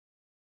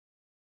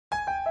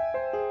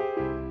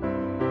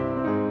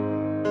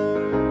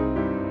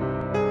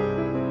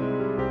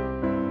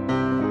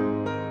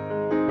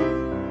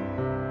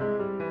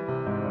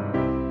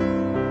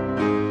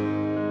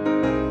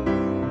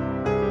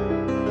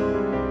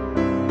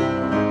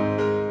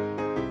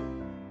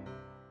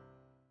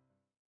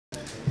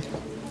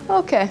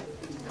Okay.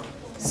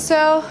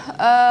 So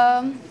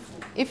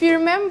if you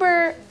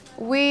remember,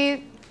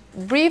 we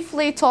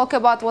briefly talked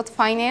about what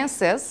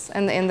finance is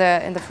in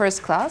the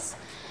first class.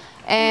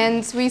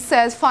 And we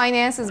said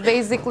finance is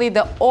basically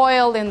the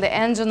oil in the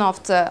engine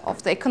of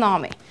the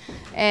economy.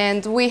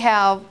 And we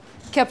have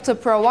capital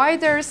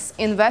providers,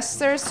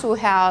 investors who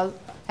have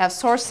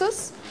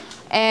sources,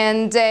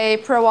 and they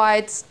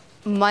provide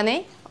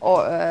money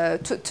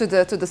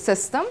to the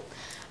system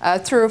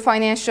through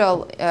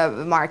financial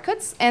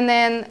markets. And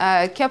then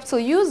capital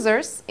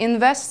users,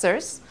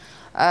 investors,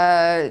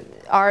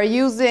 are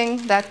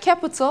using that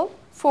capital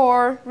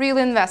for real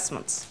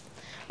investments.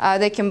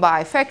 They can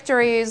buy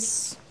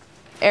factories,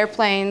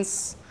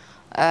 airplanes,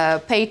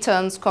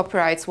 patents,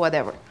 copyrights,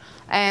 whatever.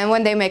 And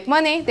when they make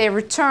money, they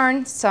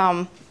return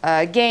some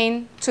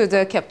gain to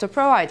the capital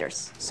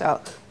providers.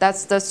 So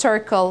that's the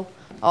circle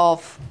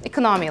of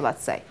economy,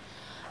 let's say.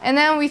 And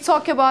then we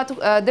talk about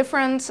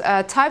different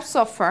types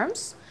of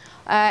firms.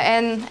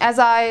 And as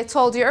I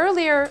told you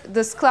earlier,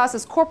 this class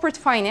is corporate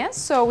finance,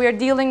 so we are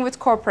dealing with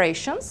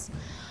corporations.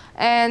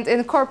 And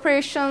in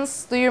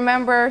corporations, do you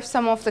remember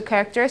some of the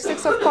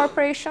characteristics of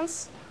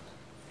corporations?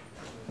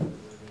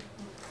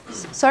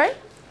 Sorry?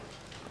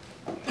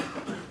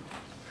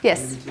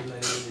 Yes.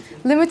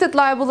 Limited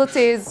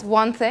liability is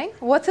one thing.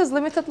 What is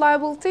limited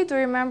liability? Do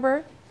you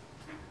remember?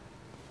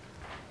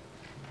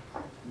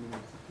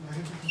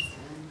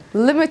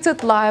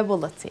 Limited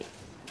liability.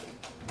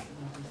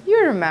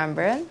 You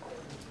remember it.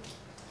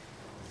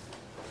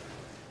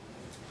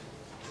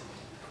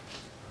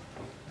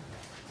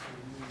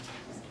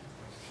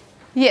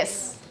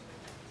 Yes.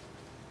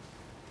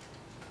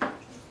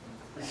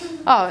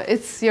 Oh,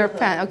 it's your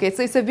pen. Okay,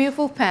 so it's a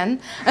beautiful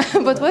pen.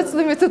 But what's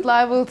limited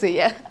liability?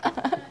 Yeah.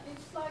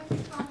 It's like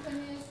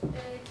companies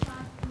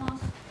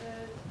must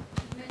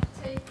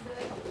take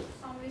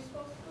some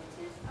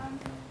responsibilities. And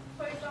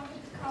for example,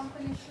 the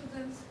company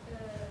shouldn't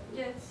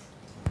get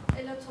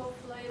a lot of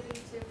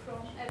liability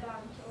from a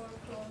bank or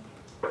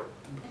from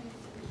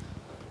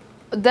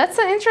anything. That's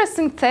an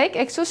interesting take.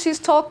 Actually, she's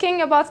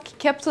talking about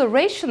capital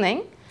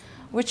rationing,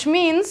 which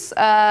means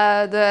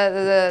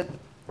the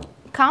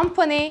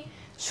company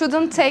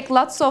shouldn't take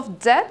lots of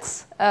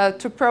debt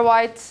to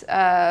provide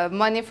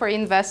money for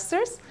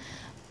investors.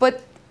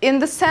 But in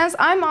the sense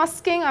I'm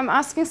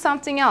asking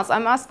something else.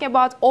 I'm asking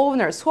about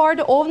owners. Who are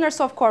the owners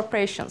of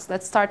corporations?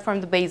 Let's start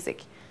from the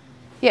basic.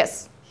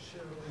 Yes.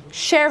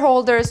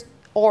 Shareholders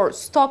or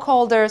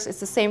stockholders, it's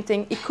the same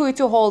thing.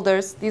 Equity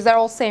holders, these are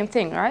all same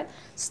thing, right?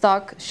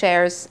 Stock,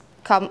 shares,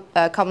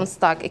 common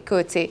stock,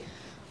 equity,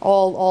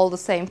 all the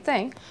same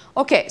thing.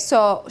 Okay,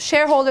 so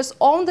shareholders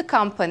own the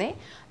company.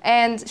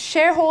 And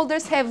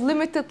shareholders have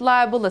limited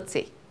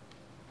liability,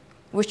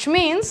 which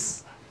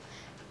means,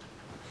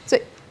 so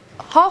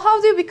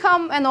how do you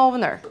become an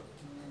owner?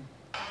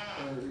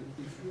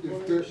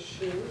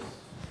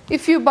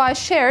 If you buy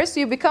shares,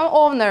 you become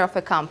owner of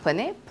a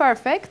company.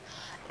 Perfect.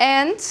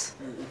 And if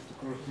the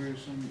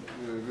corporation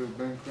will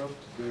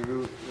bankrupt, they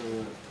will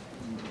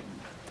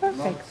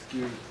not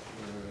give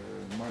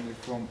money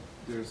from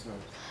their side.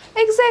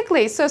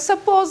 Exactly. So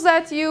suppose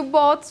that you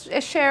bought a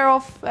share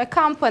of a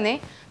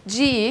company,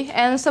 GE,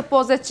 and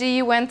suppose that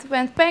GE went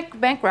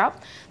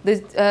bankrupt. The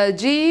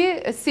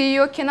GE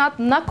CEO cannot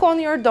knock on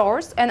your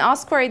doors and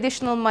ask for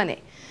additional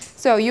money.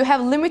 So you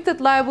have limited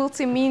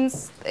liability,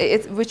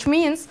 which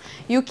means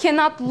you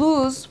cannot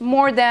lose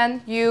more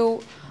than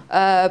you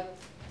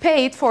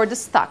paid for the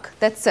stock.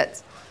 That's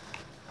it.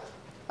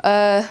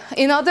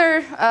 In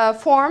other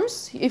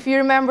forms, if you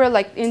remember,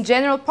 like in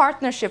general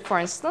partnership, for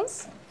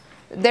instance,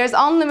 there's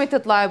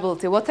unlimited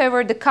liability.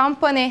 Whatever the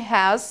company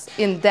has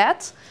in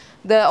debt,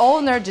 the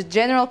owner, the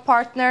general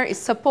partner, is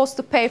supposed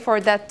to pay for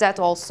that debt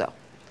also.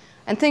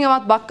 And think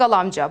about bakkal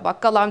amca.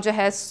 Bakkal amca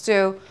has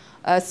to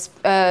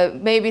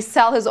maybe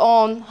sell his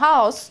own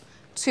house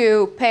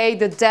to pay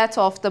the debt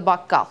of the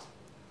bakkal.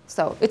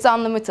 So it's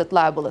unlimited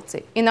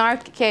liability. In our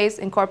case,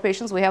 in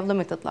corporations, we have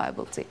limited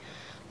liability.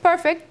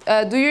 Perfect.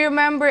 Do you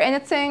remember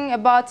anything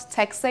about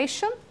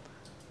taxation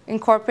in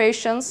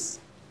corporations?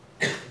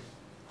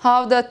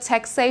 How the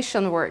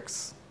taxation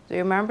works? Do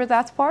you remember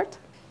that part?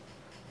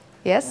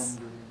 Yes?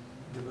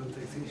 Double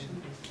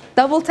taxation.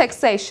 Double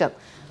taxation.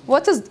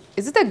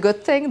 Is it a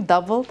good thing,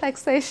 double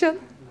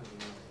taxation?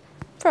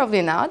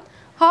 Probably not.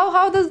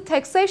 How does the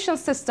taxation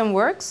system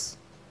works?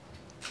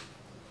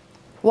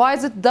 Why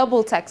is it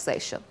double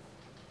taxation?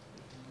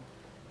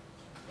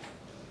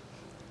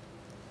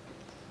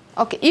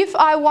 Okay, if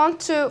I want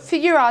to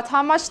figure out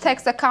how much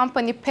tax a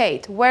company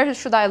paid, where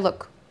should I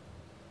look?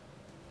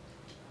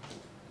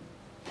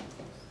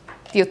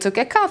 You took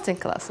accounting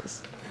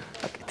classes.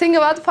 Okay. Think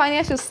about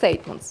financial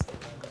statements.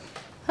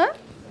 Huh?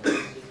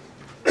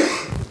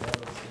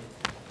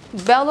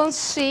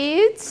 Balance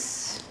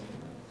sheets,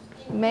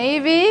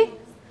 maybe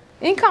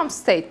income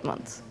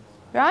statement,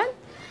 right?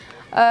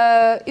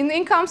 In the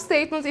income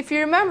statement, if you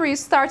remember, you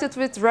started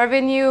with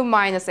revenue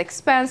minus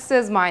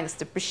expenses minus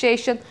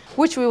depreciation,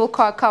 which we will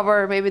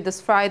cover maybe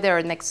this Friday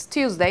or next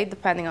Tuesday,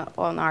 depending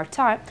on our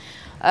time.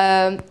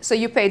 So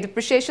you pay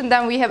depreciation.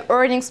 Then we have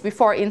earnings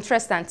before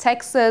interest and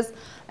taxes.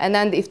 And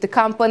then if the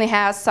company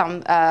has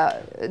some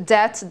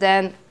debt,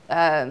 then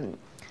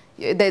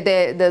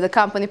the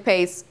company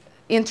pays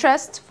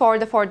interest for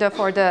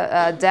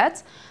the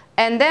debt.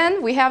 And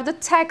then we have the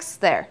tax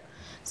there.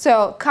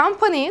 So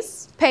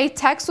companies pay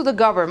tax to the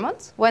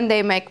government when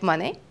they make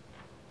money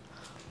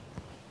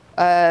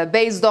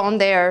based on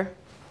their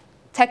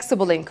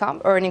taxable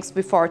income, earnings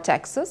before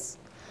taxes.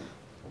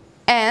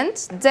 And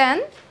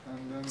then,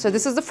 so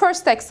this is the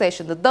first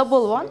taxation, the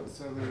double one. The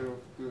salary of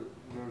the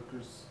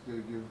workers they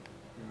give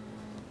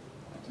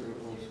to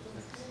also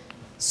tax.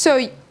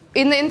 So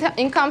in the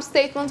income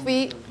statement,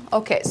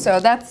 okay, so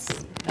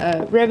that's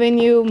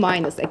revenue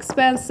minus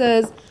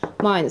expenses,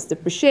 minus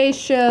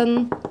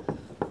depreciation,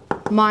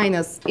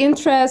 minus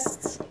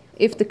interest.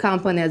 If the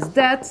company has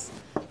debt,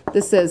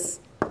 this is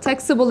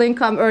taxable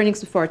income,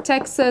 earnings before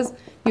taxes.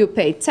 You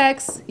pay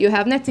tax, you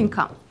have net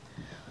income.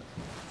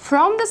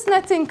 From this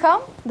net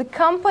income, the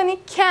company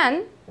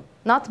can,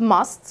 not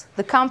must,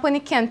 the company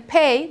can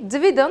pay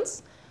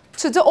dividends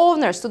to the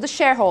owners, to the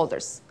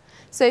shareholders.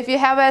 So if you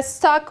have a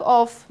stock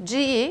of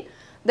GE,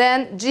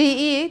 then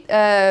GE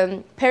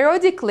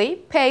periodically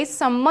pays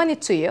some money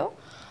to you,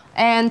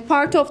 and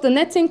part of the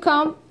net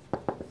income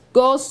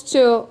goes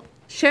to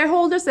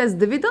shareholders as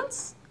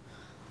dividends.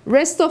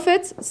 Rest of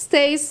it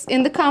stays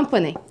in the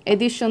company,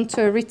 addition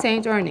to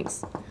retained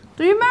earnings.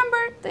 Do you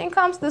remember the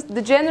incomes,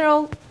 the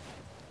general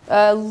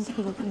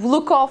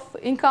look of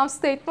income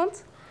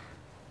statement?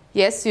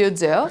 Yes, you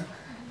do.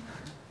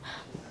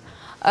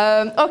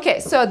 Okay,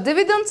 so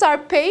dividends are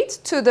paid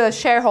to the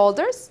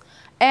shareholders.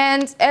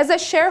 And as a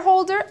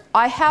shareholder,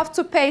 I have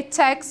to pay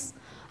tax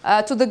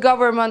to the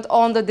government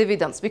on the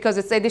dividends because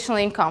it's additional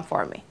income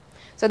for me.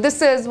 So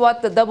this is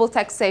what the double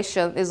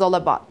taxation is all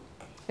about.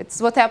 It's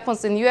what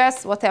happens in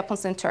US, what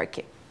happens in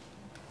Turkey.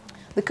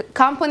 The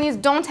companies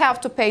don't have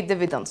to pay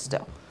dividends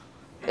though.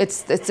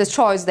 It's a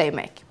choice they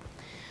make.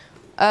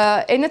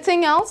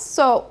 Anything else?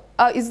 So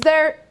is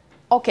there,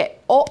 okay,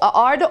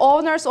 are the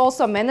owners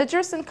also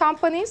managers in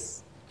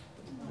companies?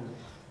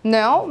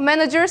 No,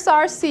 managers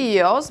are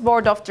CEOs,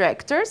 board of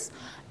directors.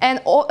 And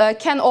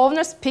can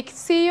owners pick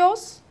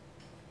CEOs?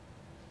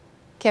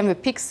 Can we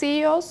pick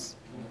CEOs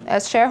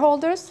as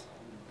shareholders?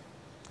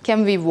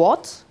 Can we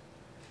vote?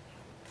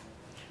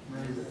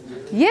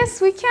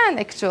 Yes, we can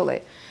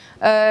actually.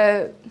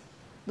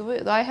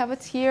 Do I have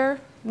it here?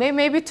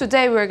 Maybe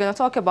today we're going to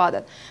talk about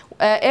it.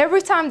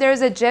 Every time there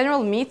is a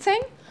general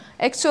meeting,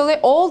 actually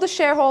all the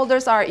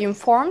shareholders are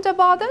informed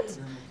about it.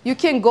 You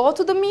can go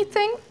to the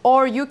meeting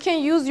or you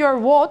can use your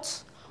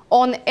vote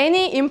on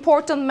any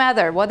important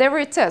matter, whatever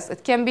it is.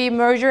 It can be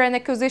merger and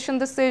acquisition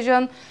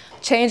decision,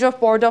 change of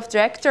board of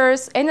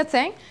directors,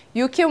 anything.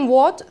 You can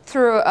vote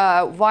through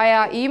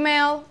via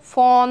email,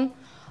 phone,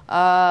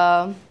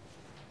 and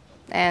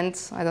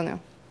I don't know,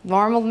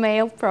 normal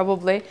mail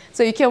probably.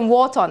 So you can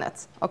vote on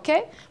it,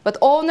 okay? But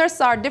owners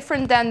are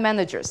different than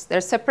managers.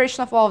 There's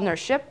separation of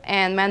ownership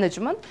and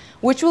management,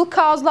 which will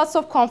cause lots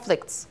of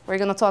conflicts. We're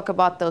going to talk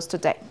about those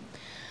today.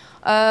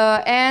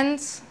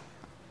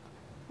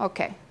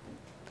 Okay.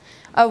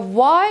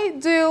 Why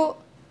do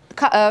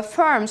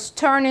firms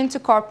turn into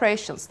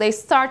corporations? They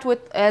start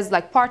with as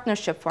like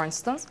partnership, for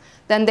instance,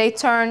 then they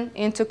turn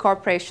into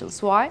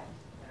corporations. Why?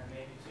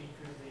 Maybe to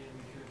increase their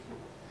recruitment.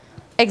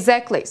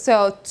 Exactly.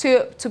 So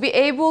to be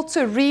able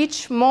to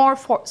reach more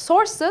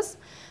sources,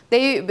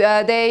 they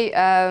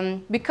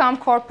become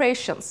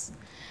corporations.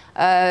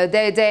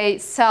 They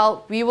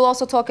sell. We will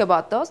also talk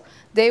about those.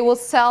 They will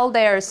sell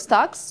their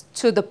stocks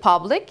to the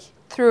public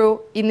through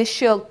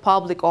initial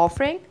public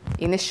offering.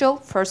 Initial,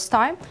 first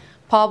time,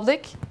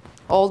 public.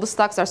 All the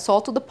stocks are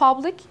sold to the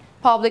public.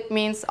 Public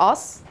means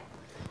us.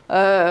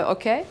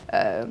 Okay.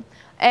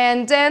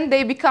 And then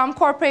they become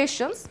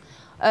corporations.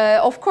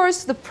 Of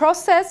course, the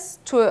process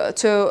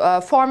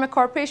to form a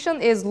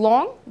corporation is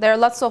long. There are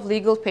lots of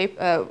legal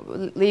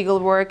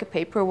work,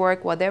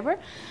 paperwork, whatever.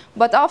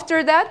 But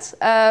after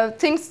that,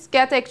 things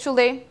get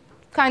actually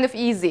kind of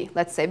easy,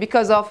 let's say,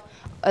 because of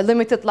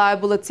limited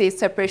liability,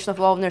 separation of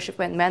ownership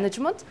and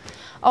management.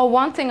 Oh,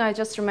 one thing I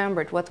just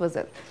remembered. What was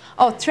it?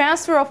 Oh,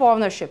 transfer of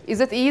ownership. Is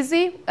it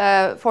easy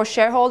for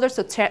shareholders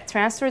to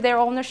transfer their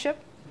ownership?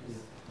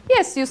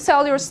 Yes, you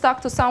sell your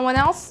stock to someone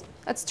else.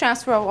 That's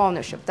transfer of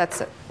ownership.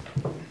 That's it.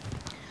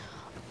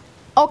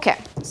 Okay,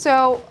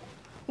 so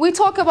we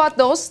talk about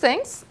those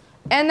things.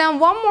 And then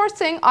one more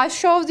thing, I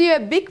showed you a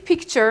big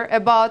picture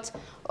about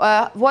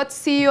what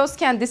CEOs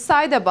can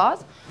decide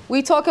about.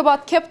 We talk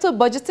about capital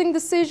budgeting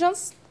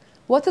decisions.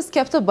 What is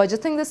capital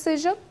budgeting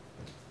decision?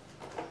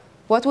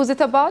 What was it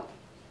about?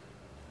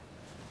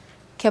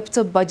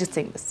 Capital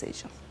budgeting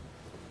decision.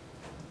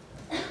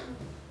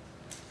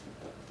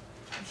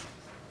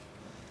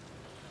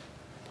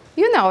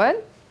 You know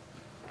it.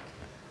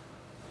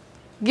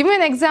 Give me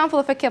an example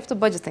of a capital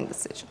budgeting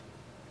decision.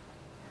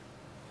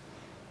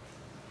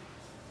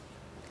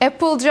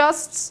 Apple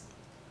just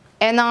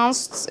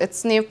announced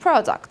its new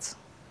product,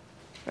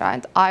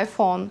 right?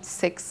 iPhone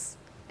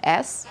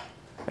 6s,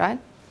 right?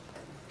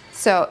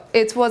 So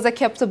it was a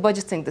capital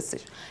budgeting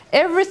decision.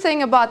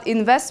 Everything about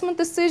investment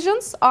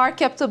decisions are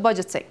capital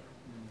budgeting.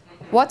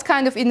 What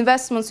kind of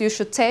investments you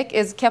should take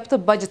is capital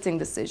budgeting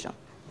decision.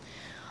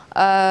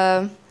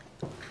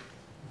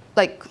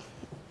 Like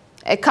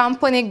a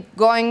company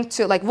going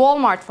to, like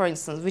Walmart, for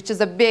instance, which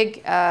is a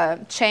big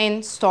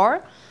chain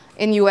store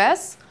in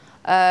US,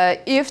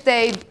 if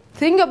they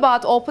think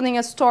about opening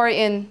a store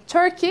in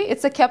Turkey,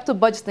 it's a capital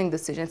budgeting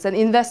decision. It's an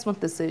investment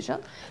decision.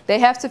 They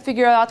have to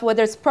figure out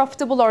whether it's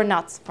profitable or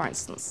not, for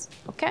instance.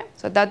 Okay,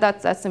 so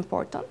that's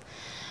important.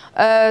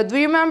 Do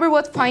you remember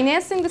what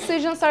financing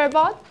decisions are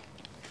about?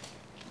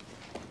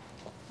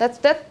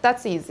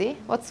 That's easy.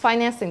 What's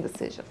financing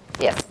decision?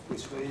 Yes.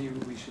 Which way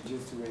we should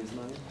use to raise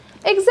money?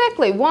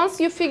 Exactly.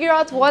 Once you figure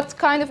out what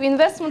kind of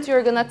investment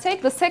you're going to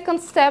take, the second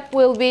step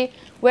will be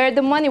where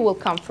the money will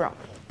come from.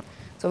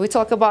 So we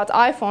talk about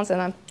iPhones,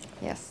 and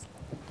yes,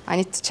 I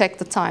need to check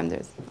the time.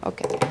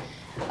 Okay.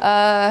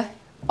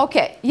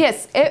 Okay.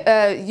 Yes.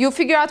 You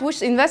figure out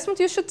which investment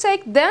you should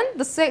take. Then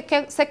the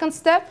second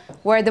step,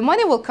 where the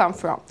money will come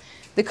from.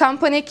 The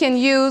company can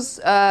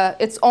use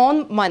its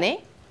own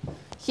money.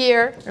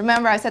 Here,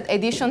 remember I said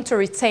addition to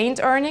retained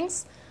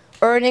earnings,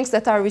 earnings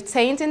that are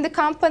retained in the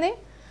company.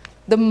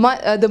 The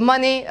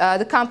money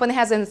the company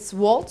has in its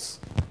vaults,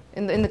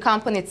 in the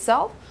company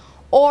itself.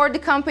 Or the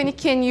company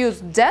can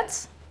use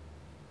debt,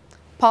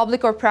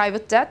 public or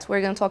private debt, we're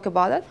going to talk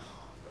about it.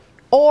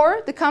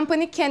 Or the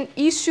company can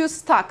issue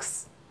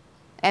stocks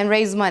and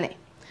raise money.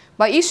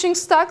 By issuing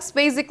stocks,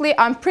 basically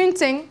I'm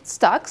printing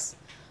stocks.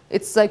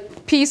 It's like a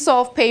piece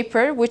of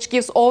paper which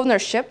gives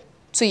ownership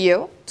to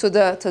you, to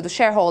the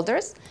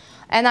shareholders,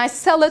 and I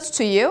sell it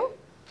to you.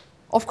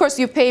 Of course,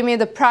 you pay me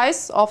the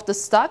price of the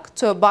stock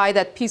to buy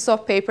that piece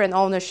of paper and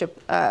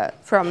ownership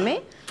from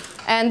me.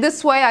 And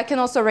this way, I can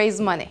also raise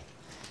money.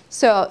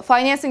 So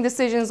financing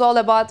decision is all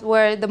about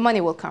where the money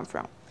will come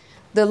from.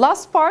 The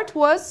last part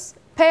was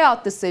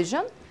payout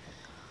decision.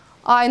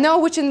 I know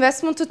which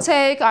investment to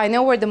take. I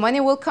know where the money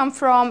will come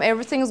from.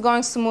 Everything is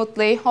going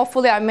smoothly.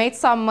 Hopefully, I made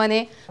some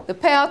money. The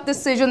payout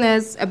decision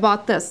is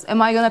about this.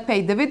 Am I going to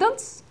pay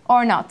dividends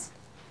or not?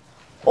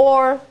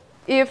 Or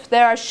if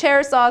there are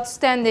shares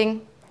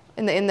outstanding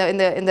in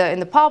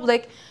the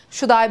public,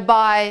 should I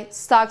buy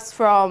stocks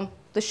from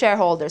the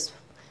shareholders?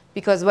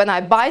 Because when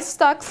I buy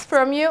stocks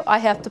from you, I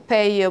have to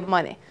pay you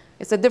money.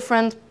 It's a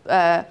different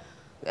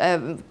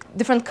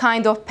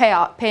kind of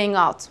paying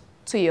out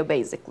to you,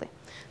 basically.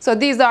 So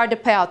these are the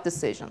payout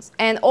decisions.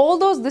 And all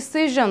those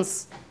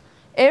decisions,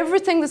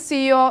 everything the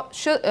CEO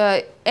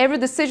every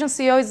decision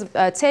CEO is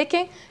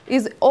taking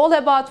is all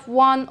about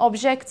one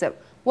objective.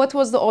 What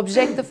was the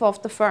objective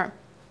of the firm?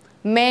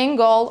 Main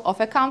goal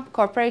of a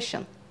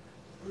corporation.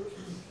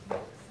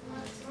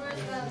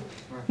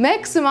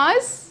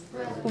 Maximize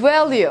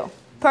value.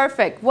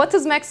 Perfect. What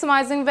is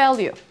maximizing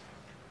value?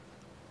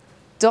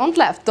 Don't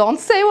laugh. Don't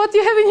say what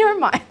you have in your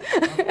mind.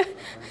 I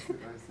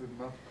said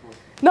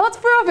Not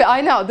profit.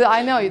 I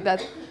know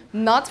that.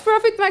 Not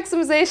profit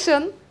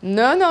maximization.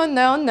 No, no,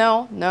 no,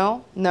 no,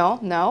 no, no,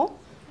 no.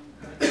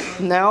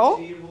 No.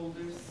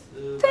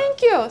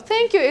 Thank you.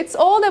 Thank you. It's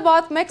all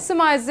about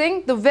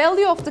maximizing the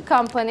value of the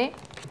company.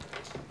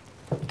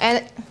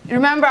 And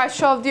remember, I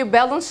showed you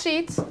balance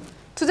sheet.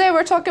 Today,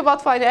 we're talking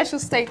about financial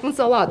statements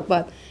a lot.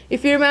 But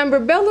if you remember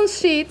balance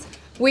sheet,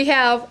 we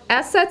have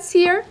assets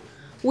here.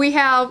 We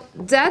have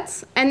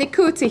debt and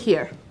equity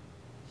here.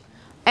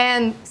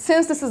 And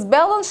since this is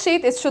balance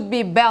sheet, it should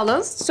be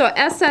balanced. So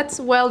asset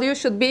value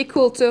should be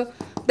equal to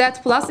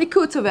debt plus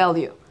equity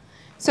value.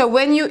 So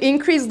when you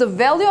increase the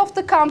value of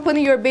the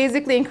company, you're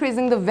basically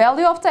increasing the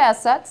value of the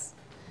assets,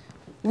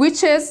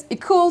 which is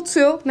equal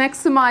to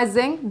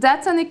maximizing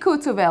debt and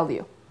equity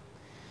value.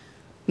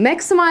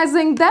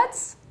 Maximizing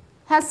debt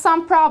has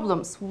some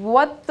problems.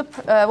 What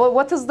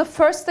is the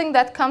first thing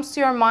that comes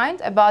to your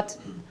mind about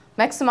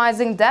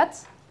maximizing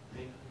debt?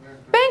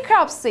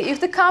 Bankruptcy. If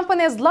the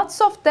company has lots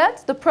of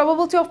debt, the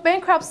probability of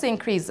bankruptcy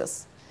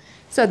increases.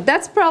 So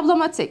that's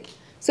problematic.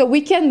 So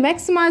we can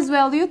maximize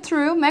value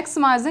through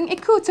maximizing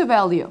equity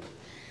value.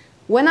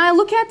 When I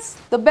look at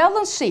the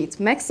balance sheet,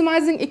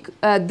 maximizing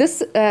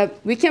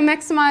we can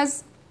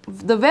maximize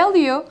the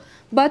value,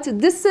 but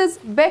this is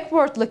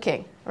backward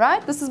looking,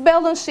 right? This is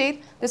balance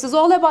sheet. This is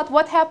all about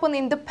what happened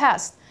in the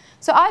past.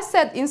 So I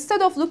said,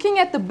 instead of looking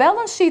at the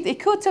balance sheet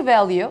equity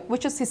value,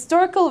 which is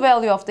historical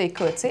value of the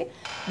equity,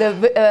 the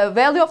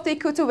value of the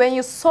equity when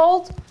you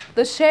sold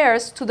the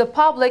shares to the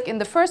public in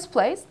the first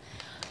place,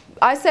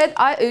 I said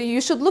you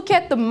should look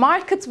at the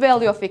market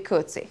value of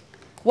equity.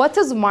 What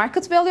is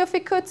market value of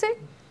equity?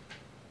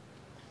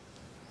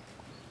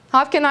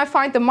 How can I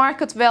find the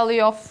market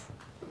value of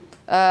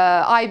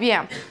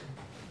IBM?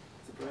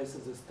 The price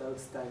of the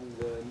stocks times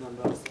the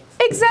number of stocks.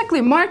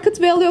 Exactly. Market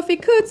value of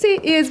equity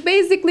is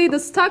basically the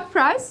stock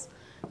price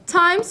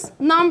times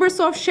numbers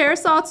of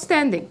shares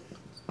outstanding.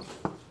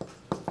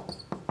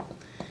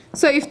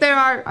 So if there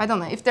are, I don't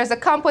know, if there's a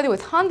company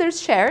with 100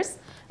 shares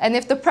and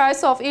if the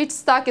price of each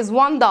stock is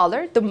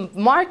 $1, the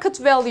market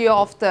value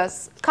of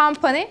this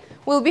company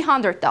will be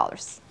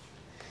 $100.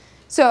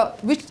 So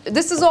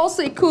this is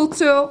also equal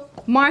to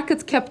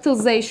market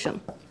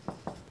capitalization.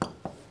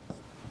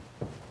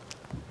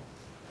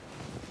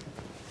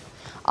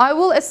 I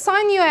will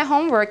assign you a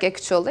homework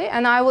actually,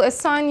 and I will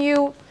assign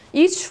you,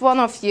 each one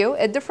of you,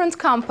 a different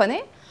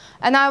company,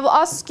 and I will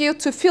ask you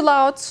to fill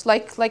out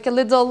like a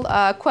little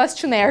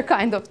questionnaire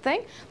kind of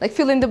thing, like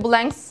fill in the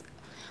blanks.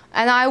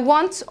 And I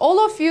want all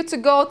of you to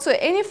go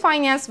to any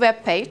finance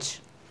web page,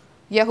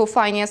 Yahoo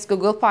Finance,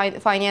 Google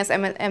Finance,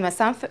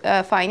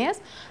 MSN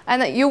Finance,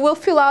 and you will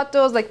fill out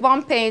those like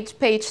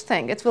one-page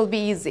thing. It will be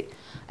easy.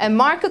 And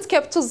market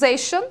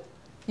capitalization,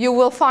 you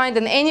will find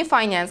in any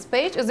finance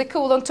page, is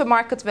equivalent to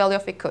market value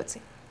of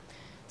equity.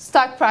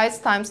 Stock price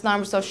times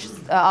numbers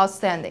of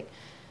outstanding.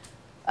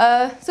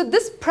 So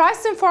this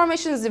price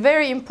information is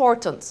very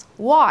important.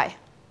 Why?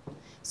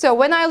 So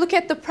when I look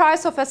at the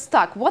price of a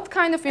stock, what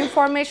kind of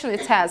information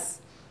it has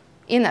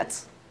in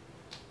it?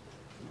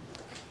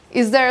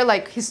 Is there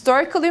like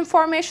historical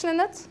information in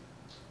it?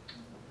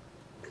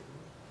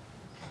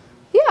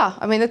 Yeah,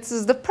 I mean, it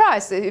is the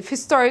price. If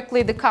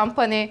historically the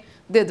company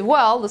did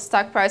well, the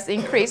stock price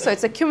increased, so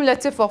it's a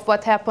cumulative of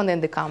what happened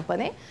in the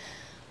company.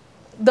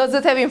 Does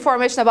it have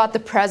information about the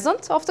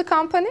present of the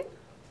company?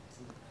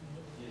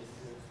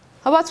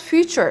 How about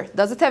future?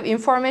 Does it have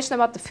information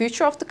about the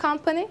future of the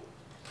company?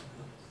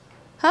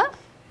 Huh?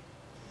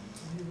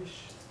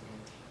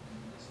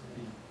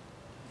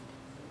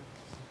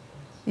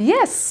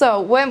 Yes,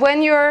 so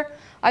when you're,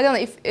 I don't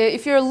know,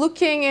 if you're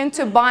looking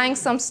into buying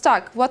some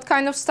stock, what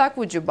kind of stock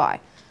would you buy?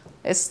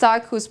 A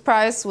stock whose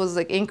price was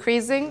like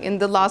increasing in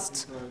the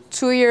last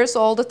 2 years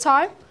all the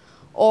time,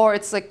 or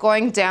it's like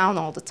going down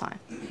all the time?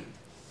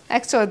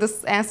 Actually,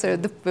 this answer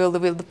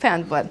will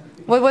depend, but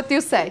what do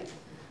you say?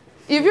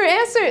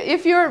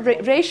 If your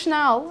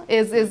rationale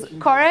is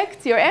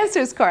correct, your answer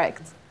is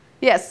correct.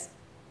 Yes?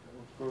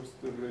 Of course,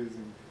 the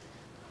raising.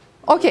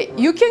 Okay,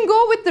 you can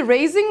go with the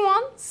raising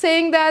one,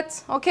 saying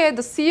that, okay,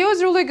 the CEO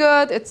is really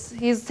good,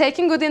 he's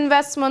taking good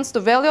investments, the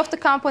value of the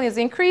company is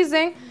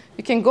increasing,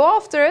 you can go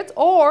after it,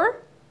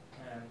 or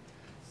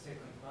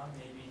second one,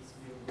 maybe it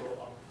will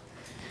go up.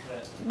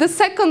 the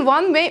second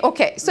one may,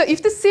 okay, so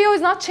if the CEO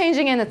is not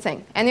changing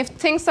anything, and if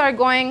things are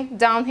going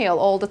downhill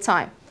all the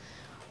time,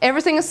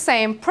 everything is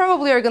same,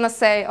 probably you're going to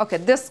say, okay,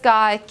 this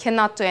guy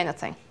cannot do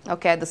anything.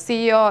 Okay, the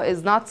CEO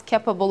is not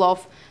capable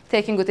of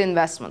taking good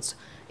investments.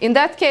 In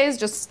that case,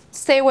 just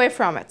stay away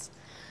from it.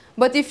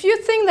 But if you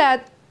think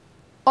that,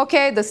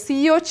 okay, the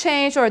CEO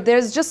changed or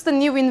there's just a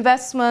new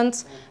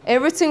investment,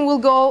 everything will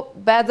go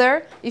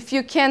better, if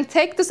you can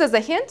take this as a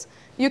hint,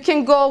 you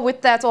can go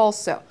with that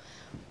also.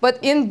 But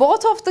in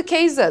both of the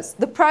cases,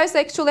 the price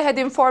actually had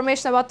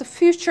information about the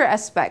future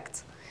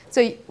aspect.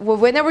 So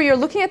whenever you're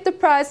looking at the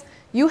price,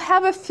 you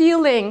have a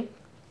feeling,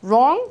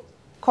 wrong,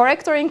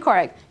 correct or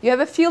incorrect, you have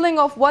a feeling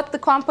of what the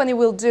company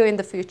will do in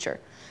the future.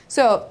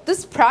 So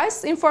this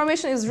price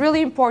information is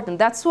really important.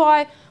 That's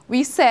why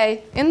we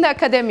say in the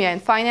academia, in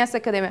finance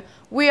academia,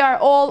 we are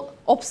all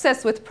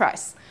obsessed with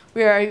price.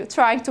 We are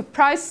trying to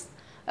price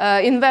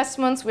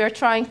investments. We are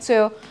trying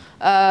to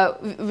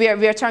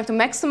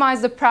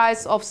maximize the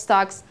price of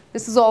stocks.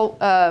 This is all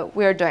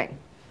we are doing.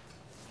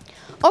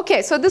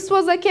 Okay, so this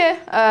was like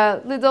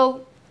a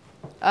little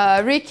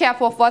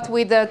recap of what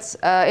we did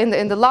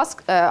in the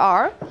last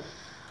hour.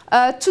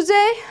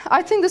 Today,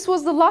 I think this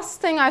was the last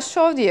thing I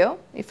showed you,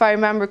 if I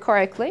remember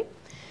correctly.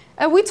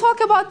 We talk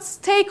about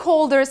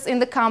stakeholders in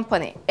the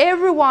company.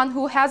 Everyone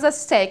who has a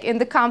stake in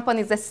the company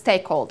is a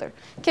stakeholder.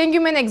 Can you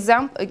give me an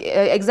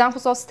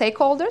examples of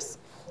stakeholders?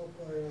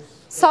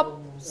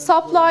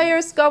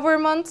 Suppliers,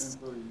 government,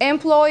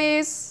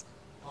 employees,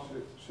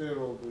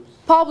 shareholders.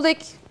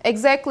 Public,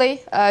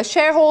 exactly,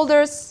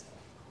 shareholders,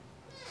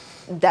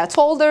 debt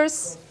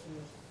holders,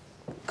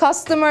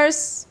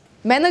 customers,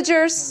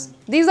 managers.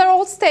 These are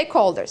all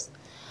stakeholders.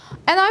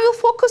 And I will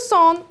focus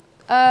on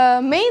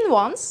main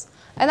ones,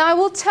 and I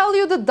will tell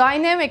you the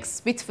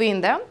dynamics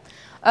between them.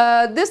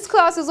 This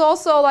class is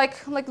also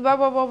like blah,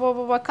 blah, blah, blah,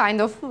 blah,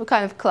 kind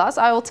of class.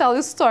 I will tell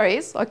you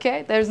stories,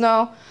 okay? There's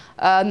no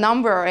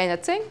number or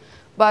anything.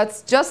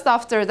 But just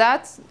after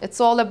that, it's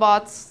all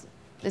about,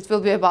 it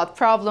will be about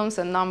problems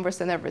and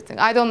numbers and everything.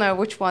 I don't know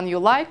which one you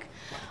like.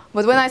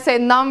 But when I say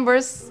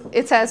numbers,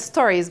 it has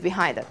stories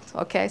behind it,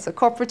 okay? So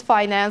corporate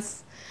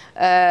finance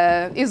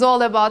is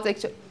all about,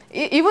 actually,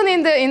 even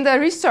in the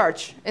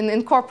research,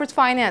 in corporate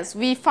finance,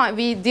 we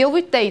deal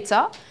with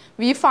data.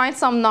 We find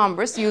some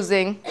numbers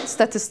using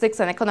statistics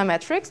and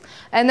econometrics,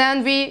 and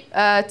then we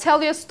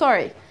tell you a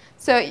story.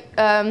 So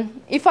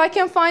if I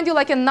can find you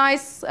like a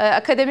nice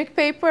academic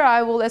paper,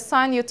 I will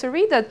assign you to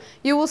read it.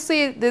 You will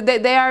see that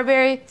they are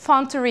very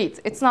fun to read.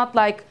 It's not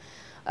like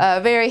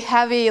very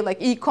heavy like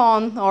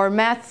econ or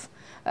math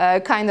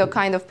kind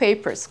of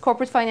papers.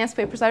 Corporate finance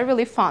papers are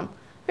really fun.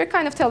 We're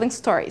kind of telling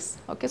stories.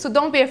 Okay, so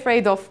don't be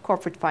afraid of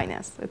corporate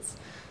finance.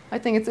 I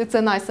think it's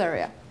a nice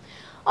area.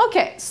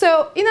 Okay,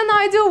 so in an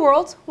ideal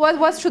world,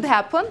 what should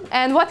happen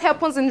and what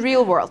happens in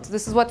real world?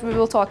 This is what we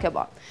will talk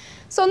about.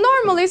 So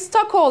normally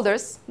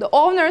stockholders, the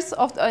owners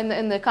of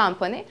in the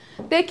company,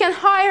 they can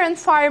hire and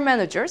fire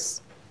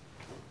managers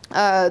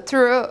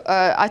through,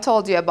 I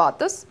told you about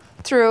this,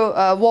 through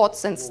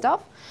votes and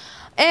stuff.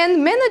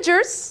 And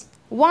managers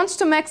want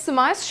to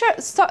maximize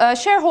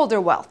shareholder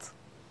wealth,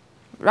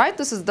 right?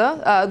 This is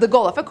the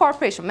goal of a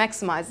corporation,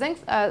 maximizing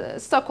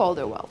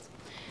stockholder wealth.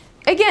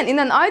 Again, in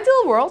an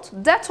ideal world,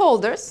 debt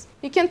holders,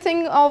 you can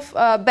think of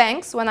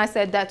banks when I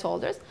say debt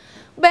holders.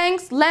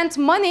 Banks lend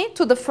money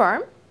to the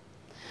firm.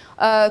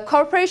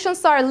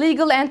 Corporations are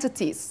legal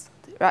entities,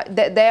 right?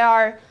 They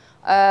are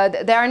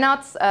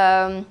not,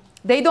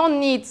 they don't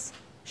need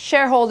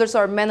shareholders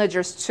or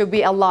managers to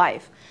be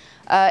alive.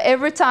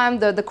 Every time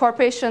the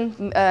corporation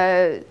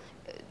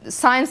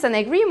signs an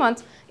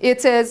agreement,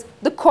 it is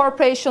the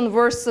corporation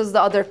versus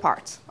the other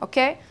part,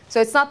 okay? So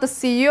it's not the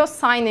CEO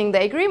signing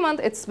the agreement,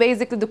 it's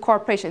basically the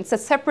corporation. It's a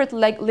separate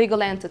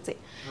legal entity.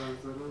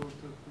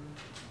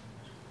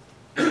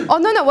 Oh,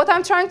 no, what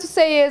I'm trying to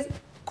say is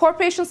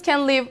corporations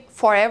can live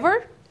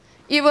forever.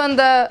 Even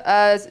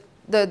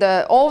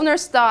the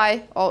owners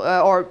die,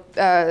 or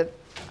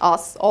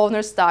us,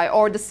 owners die,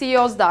 or the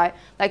CEOs die.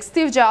 Like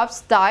Steve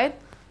Jobs died,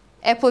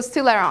 Apple is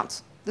still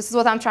around. This is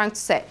what I'm trying to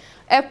say.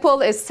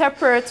 Apple is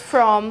separate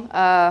from,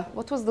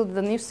 what was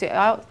the new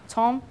CEO?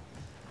 Tom?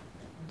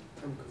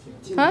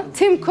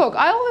 Tim Cook.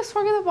 I always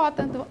forget about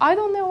that. I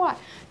don't know why.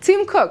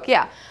 Tim Cook,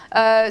 yeah.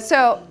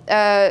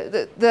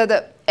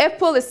 The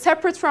Apple is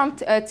separate from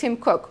Tim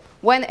Cook.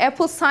 When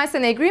Apple signs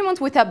an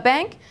agreement with a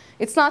bank,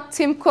 it's not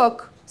Tim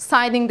Cook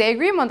signing the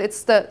agreement,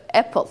 it's the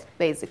Apple,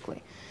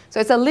 basically. So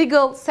it's a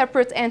legal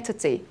separate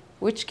entity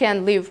which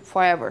can live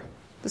forever.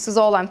 This is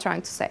all I'm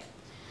trying to say.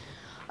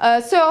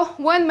 So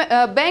when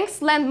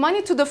banks lend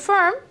money to the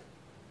firm,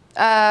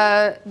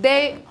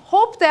 they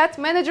hope that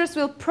managers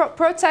will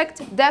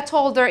protect debt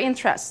holder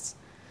interests.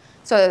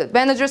 So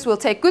managers will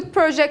take good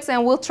projects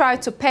and will try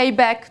to pay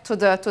back to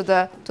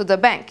the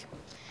bank.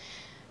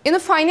 In the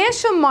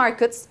financial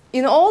markets,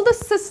 in all the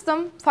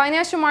system,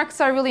 financial markets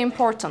are really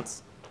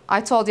important.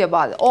 I told you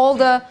about it. All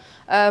the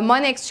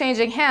money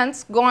exchanging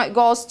hands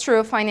goes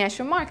through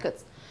financial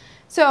markets.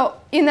 So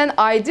in an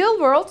ideal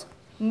world,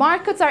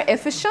 markets are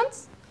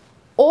efficient.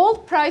 All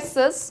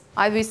prices,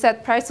 as we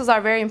said, prices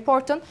are very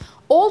important.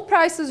 All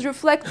prices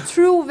reflect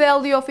true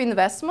value of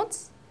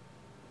investments.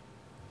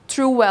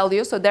 True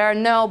value, so there are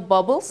no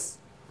bubbles.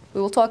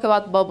 We will talk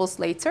about bubbles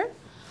later.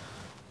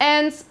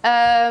 And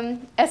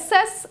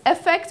assess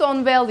effect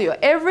on value.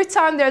 Every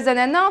time there's an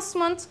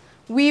announcement,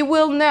 we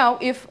will know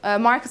if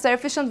markets are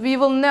efficient, we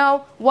will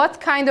know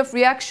what kind of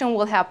reaction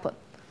will happen.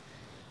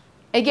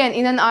 Again,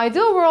 in an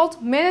ideal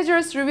world,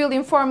 managers reveal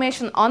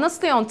information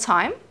honestly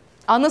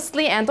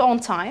and on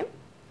time.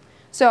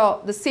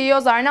 So the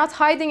CEOs are not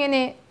hiding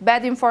any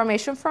bad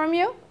information from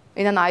you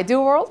in an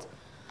ideal world.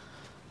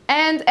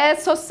 And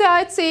as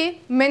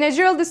society,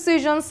 managerial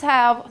decisions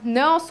have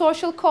no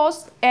social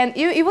cost, and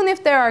even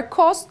if there are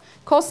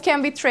costs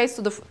can be traced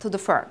to the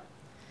firm.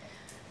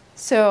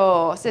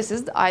 So this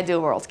is the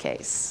ideal world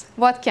case.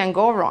 What can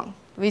go wrong?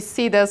 We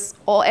see this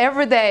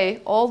every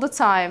day, all the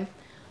time.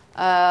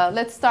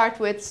 Let's start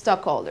with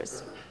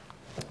stockholders.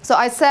 So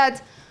I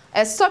said,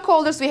 as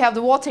stockholders, we have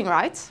the voting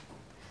right.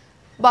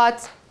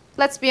 But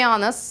let's be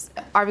honest,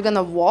 are we going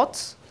to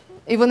vote?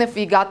 Even if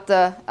we got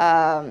the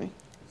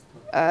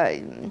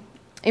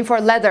info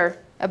letter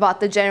about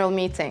the general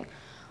meeting,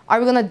 are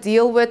we going to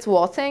deal with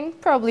voting?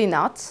 Probably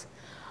not.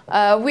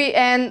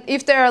 And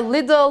if there are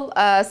little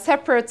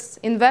separate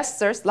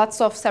investors, lots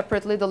of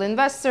separate little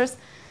investors,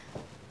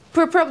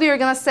 probably you're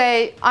going to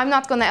say, I'm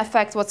not going to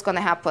affect what's going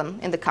to happen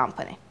in the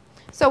company.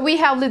 So we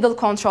have little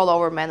control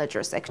over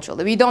managers,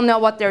 actually. We don't know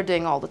what they're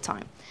doing all the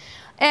time.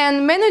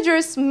 And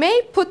managers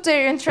may put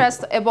their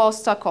interest above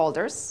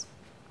stockholders.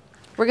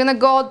 We're going to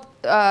go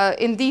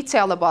in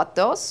detail about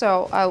those,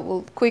 so I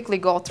will quickly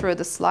go through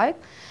the slide.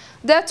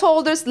 Debt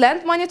holders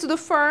lend money to the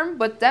firm,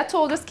 but debt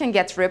holders can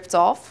get ripped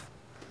off.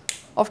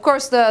 Of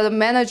course, the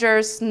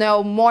managers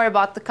know more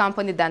about the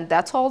company than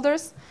debt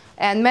holders,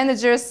 and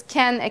managers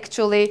can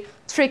actually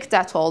trick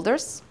debt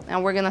holders,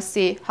 and we're going to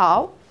see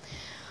how.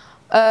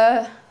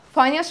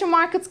 Financial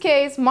markets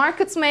case,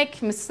 markets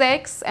make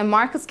mistakes, and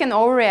markets can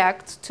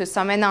overreact to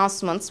some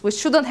announcements, which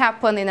shouldn't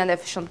happen in an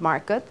efficient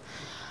market.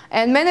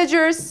 And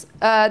managers,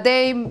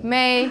 they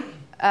may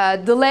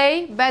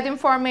delay bad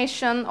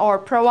information or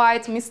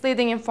provide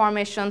misleading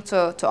information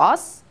to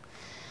us.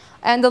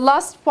 And the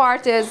last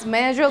part is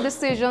managerial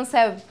decisions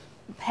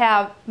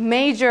have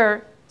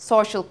major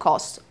social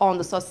costs on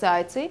the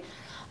society.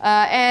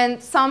 And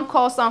some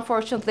costs,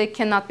 unfortunately,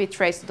 cannot be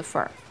traced to the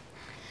firm.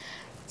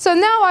 So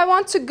now I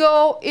want to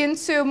go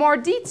into more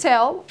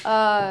detail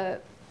about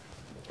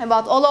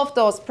all of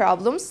those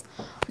problems,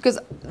 because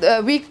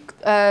we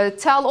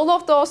tell all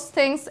of those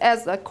things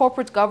as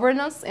corporate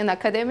governance in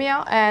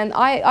academia, and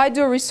I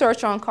do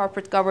research on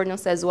corporate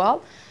governance as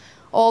well.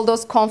 All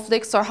those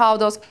conflicts or how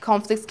those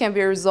conflicts can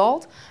be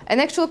resolved. And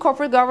actually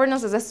corporate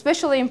governance is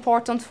especially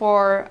important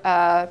for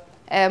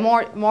a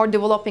more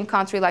developing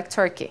country like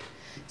Turkey.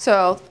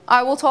 So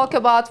I will talk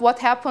about what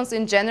happens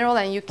in general,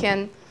 and you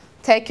can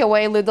take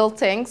away little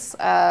things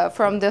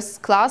from this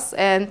class,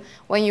 and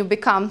when you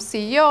become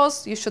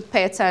CEOs, you should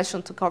pay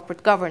attention to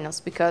corporate governance,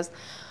 because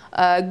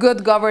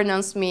good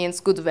governance means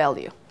good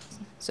value.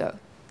 So,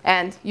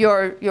 and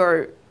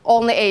your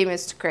only aim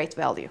is to create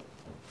value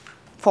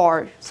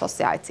for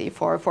society,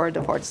 for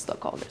the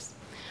stockholders.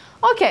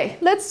 Okay,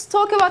 let's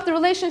talk about the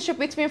relationship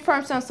between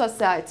firms and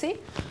society.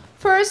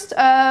 First,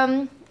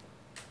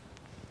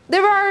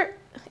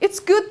 it's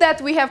good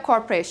that we have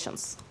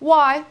corporations.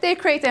 Why? They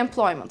create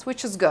employment,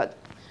 which is good.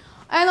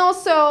 And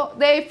also,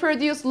 they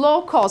produce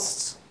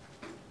low-cost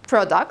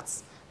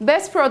products.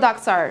 Best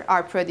products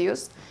are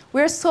produced.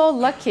 We're so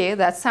lucky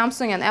that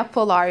Samsung and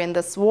Apple are in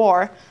this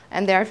war,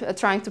 and they're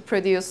trying to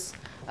produce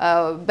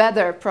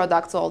better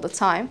products all the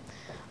time.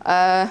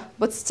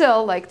 But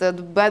still, like the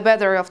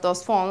better of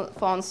those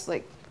phones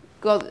like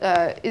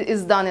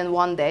is done in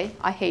one day.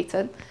 I hate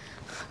it.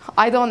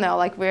 I don't know,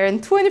 like we're in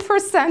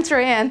 21st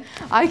century and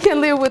I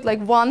can live with like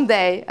one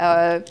day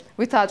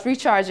without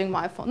recharging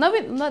my phone.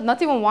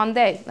 Not even one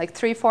day, like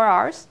 3-4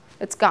 hours,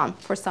 it's gone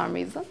for some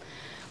reason.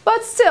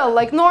 But still,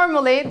 like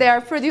normally they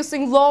are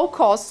producing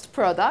low-cost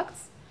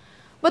products.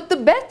 But the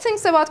bad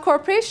things about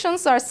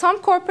corporations are some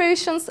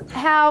corporations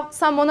have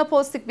some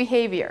monopolistic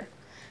behavior.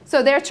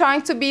 So they're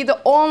trying to be the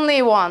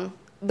only one,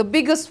 the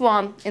biggest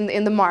one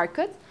in the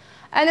market.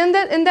 And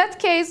in that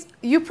case,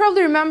 you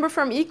probably remember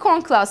from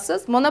econ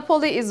classes,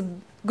 monopoly is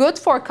good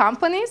for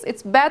companies,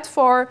 it's bad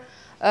for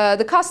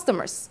the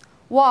customers.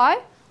 Why?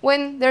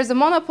 When there's a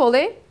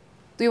monopoly,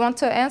 do you want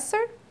to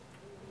answer?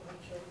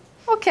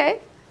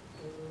 Okay,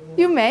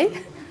 you may.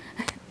 In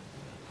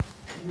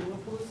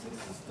monopolistic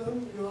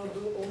system, you are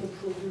the only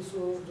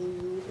producer, do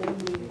you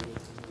only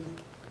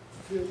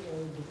feel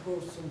the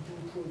person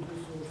who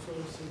produces or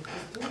serves the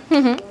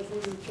system?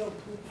 Therefore, you can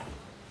put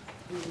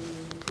the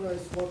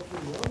price what you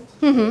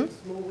want.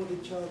 Nobody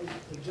can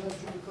judge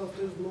you because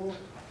there's no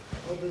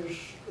other.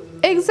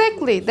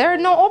 Exactly, there are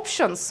no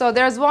options. So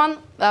there's one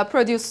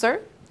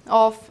producer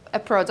of a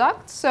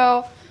product.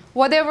 So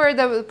whatever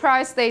the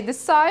price they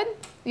decide,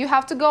 you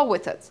have to go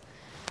with it.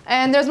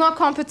 And there's no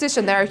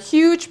competition. There are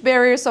huge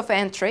barriers of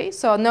entry,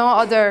 so no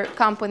other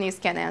companies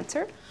can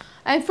enter.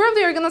 And further,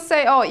 you're going to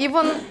say, oh,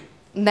 even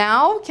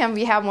now, can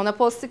we have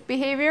monopolistic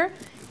behavior?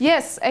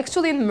 Yes,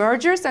 actually in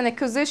mergers and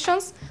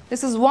acquisitions,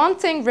 this is one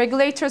thing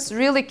regulators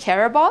really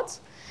care about.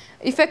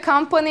 If a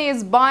company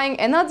is buying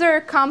another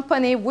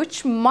company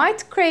which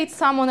might create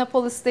some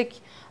monopolistic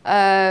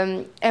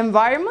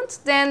environment,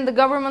 then the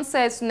government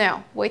says,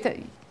 no, wait,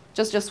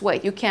 just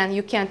wait, you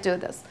can't do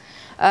this.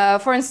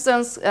 For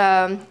instance,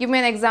 give me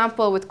an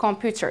example with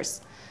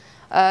computers.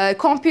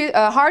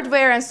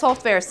 Hardware and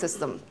software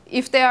system,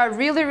 if they are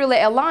really, really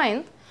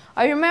aligned,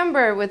 I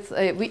remember with,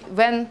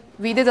 when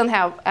we didn't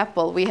have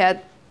Apple, we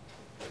had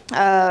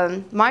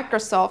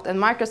Microsoft, and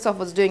Microsoft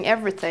was doing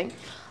everything.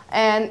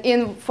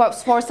 And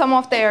for some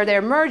of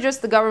their mergers,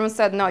 the government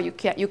said, no, you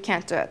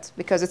can't do it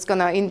because it's going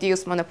to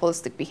induce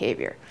monopolistic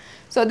behavior.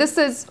 So this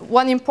is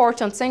one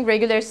important thing.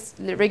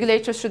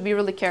 Regulators should be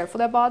really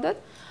careful about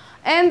it.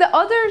 And the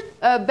other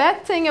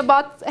bad thing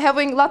about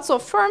having lots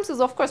of firms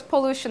is, of course,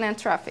 pollution and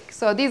traffic.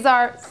 So these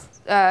are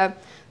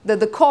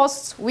the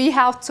costs we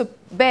have to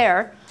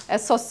bear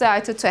as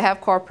society to have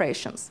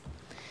corporations.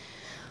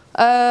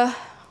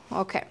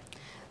 Okay.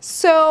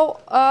 So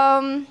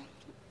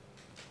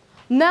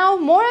now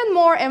more and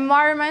more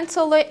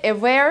environmentally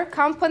aware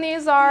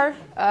companies are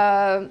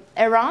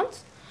around.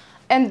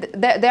 And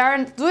they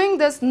are doing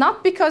this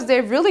not because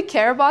they really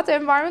care about the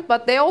environment,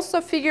 but they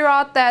also figure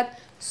out that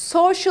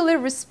socially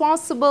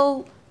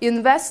responsible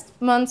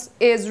investment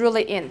is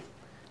really in.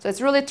 So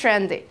it's really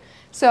trendy.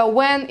 So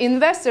when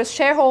investors,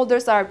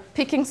 shareholders are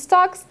picking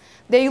stocks,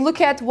 they look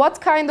at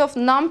what kind of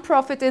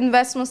non-profit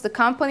investments the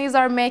companies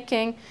are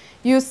making.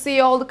 You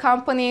see all the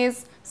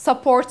companies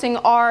supporting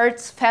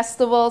arts,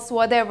 festivals,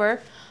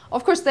 whatever.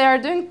 Of course, they are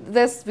doing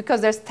this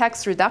because there's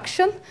tax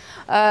reduction.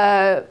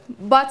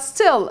 But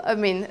still, I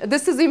mean,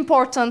 this is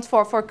important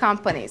for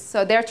companies.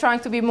 So they're trying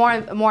to be more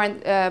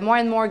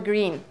and more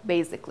green,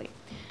 basically.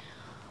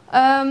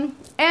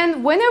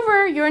 And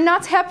whenever you're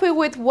not happy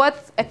with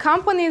what a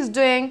company is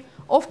doing,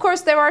 of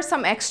course, there are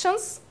some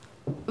actions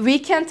we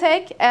can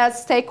take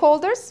as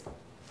stakeholders.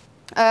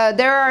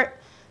 There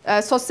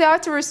are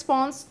society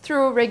response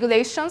through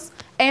regulations.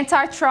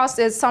 Antitrust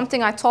is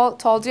something I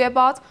told you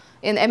about.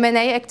 In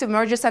M&A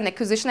mergers and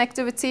acquisition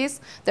activities,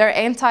 there are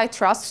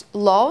antitrust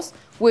laws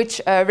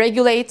which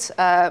regulate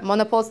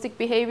monopolistic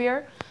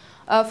behavior.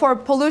 For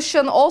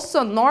pollution,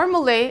 also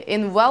normally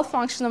in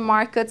well-functioning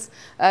markets,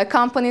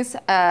 companies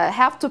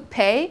have to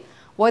pay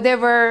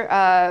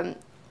whatever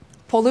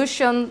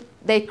pollution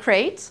they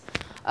create.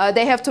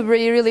 They have to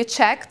be really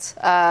checked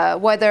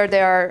whether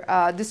they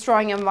are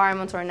destroying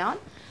environment or not.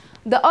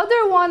 The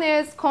other one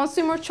is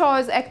consumer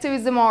choice,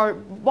 activism, or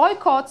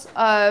boycott.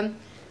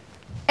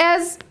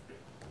 As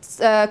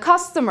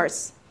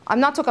customers, I'm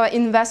not talking about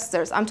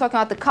investors, I'm talking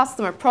about the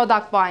customer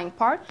product buying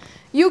part,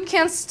 you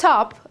can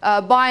stop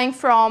buying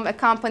from a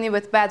company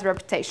with bad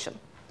reputation,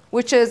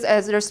 which is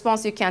a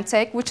response you can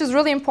take, which is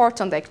really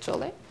important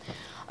actually.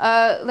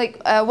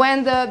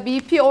 when the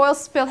BP oil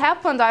spill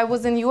happened, I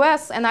was in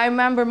US, and I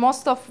remember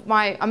most of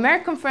my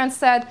American friends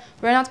said,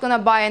 we're not going to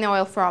buy any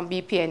oil from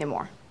BP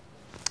anymore.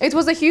 It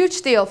was a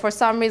huge deal. For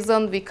some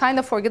reason, we kind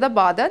of forget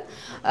about it.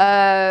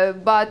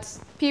 But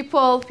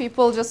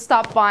people just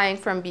stopped buying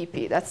from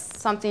BP. That's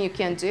something you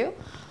can do.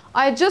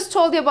 I just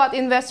told you about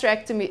investor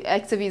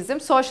activism.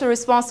 Social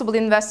responsible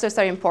investors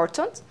are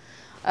important.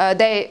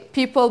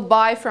 People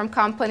buy from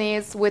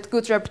companies with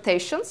good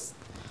reputations.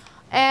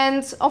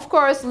 And of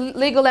course,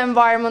 legal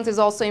environment is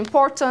also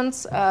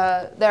important.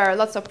 There are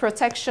lots of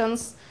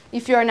protections.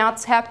 If you're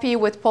not happy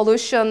with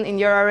pollution in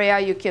your area,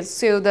 you can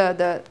sue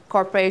the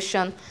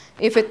corporation.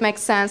 If it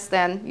makes sense,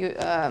 then you,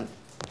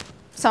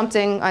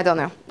 something, I don't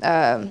know,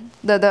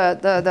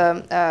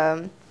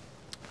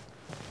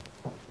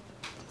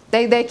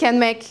 they can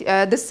make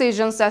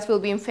decisions that will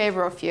be in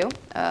favor of you,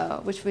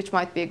 which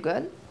might be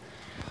good.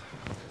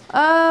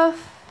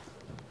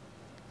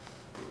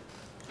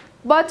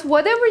 But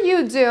whatever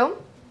you do,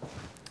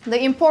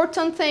 the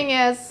important thing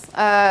is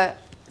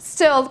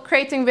still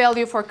creating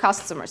value for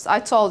customers. I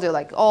told you,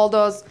 like, all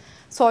those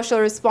social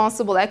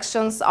responsible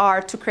actions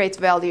are to create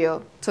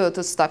value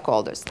to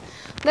stockholders.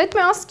 Let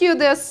me ask you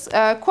this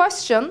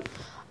question.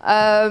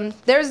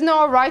 There is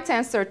no right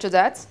answer to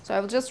that, so I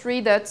will just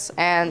read it,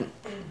 and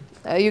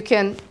you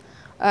can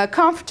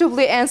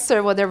comfortably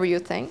answer whatever you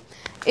think.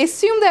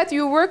 Assume that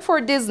you work for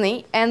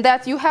Disney and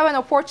that you have an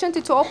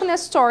opportunity to open a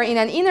store in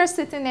an inner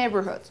city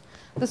neighborhood.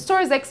 The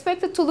store is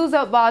expected to lose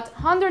about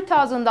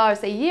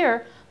 $100,000 a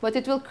year, but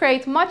it will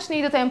create much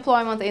needed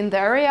employment in the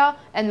area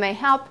and may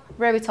help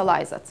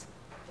revitalize it.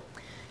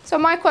 So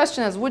my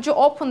question is, would you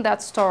open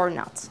that store or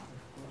not?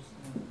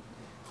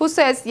 Who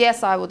says,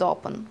 yes, I would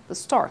open the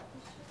store?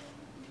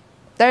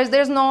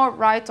 There's no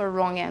right or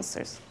wrong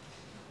answers.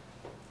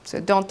 So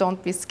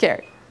don't be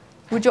scared.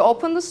 Would you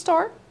open the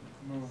store?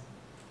 No.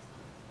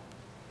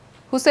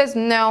 Who says,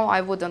 no,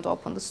 I wouldn't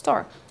open the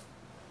store?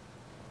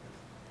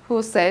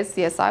 Who says,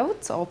 yes, I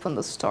would open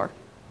the store?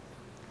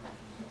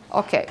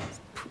 Okay.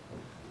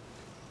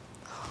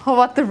 How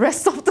about the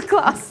rest of the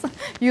class?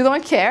 You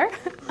don't care?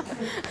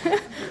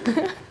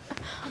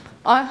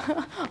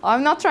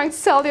 I'm not trying to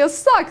sell you a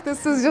stock.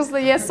 This is just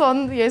a yes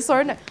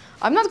or no.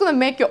 I'm not going to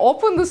make you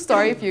open the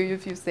store if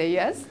you say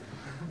yes.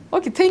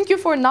 Okay, thank you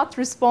for not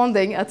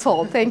responding at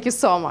all. Thank you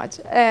so much.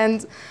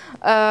 And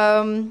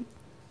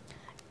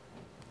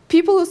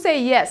people who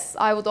say, yes,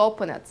 I would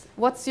open it,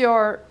 what's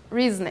your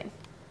reasoning?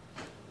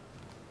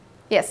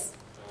 Yes?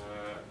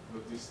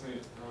 But Disney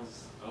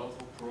has a lot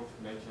of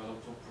profit, make a lot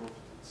of profit.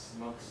 It's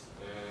not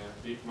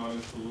big money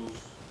to lose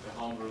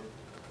 100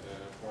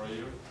 for a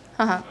year.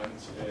 Uh-huh.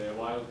 And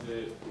while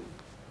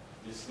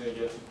Disney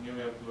gets new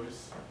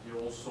employees, he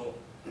also,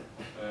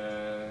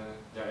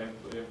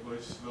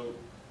 employees will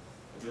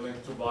be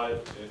willing to buy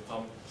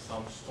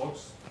some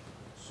stocks.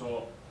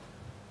 So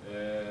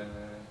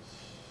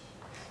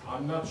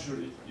I'm not sure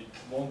it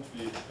won't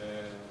be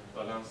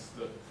balance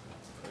the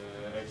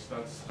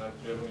expense and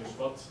revenues,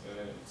 but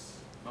it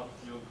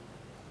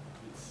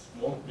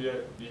won't be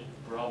a big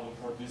problem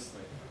for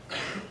Disney,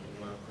 in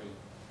my opinion.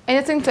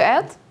 Anything to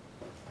add? In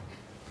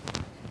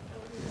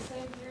the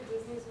same year,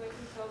 Disney is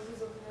making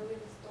thousands of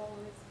millions of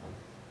dollars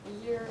a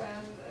year,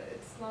 and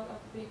it's not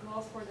a big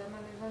loss for them,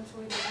 and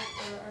eventually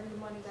they will earn the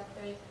money that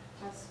they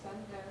have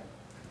spent there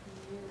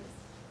in years.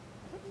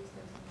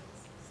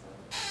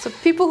 So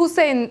people who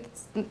say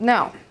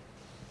no,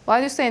 why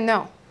do you say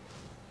no?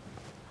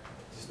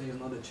 Disney is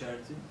not a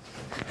charity.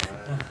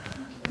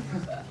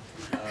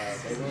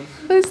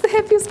 But it's the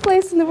happiest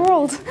place in the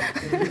world.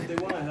 They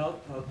want to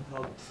help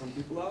some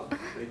people out.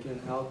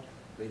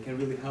 They can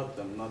really help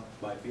them, not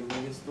by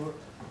building a store.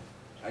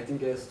 I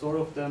think a store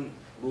of them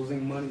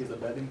losing money is a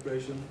bad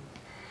impression.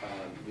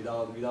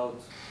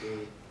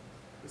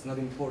 It's not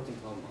important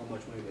how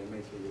much money they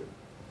make a year.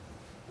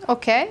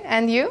 Okay,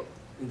 and you?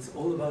 It's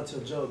all about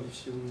your job.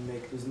 If you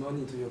lose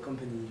money to your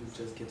company, you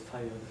just get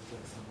fired after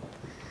someone.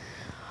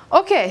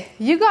 Okay,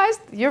 you guys,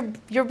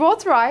 you're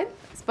both right,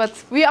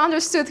 but we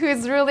understood who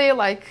is really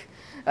like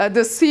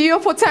the CEO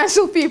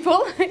potential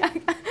people.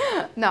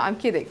 No, I'm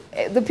kidding.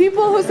 The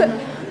people who said,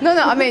 no,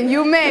 I mean,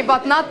 you may,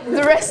 but not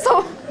the rest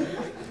of,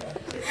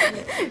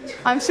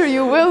 I'm sure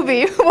you will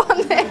be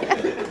one day.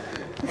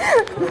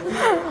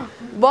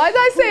 Why did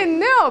I say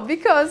no?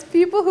 Because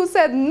people who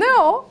said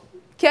no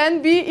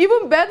can be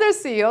even better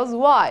CEOs.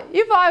 Why?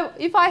 If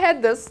I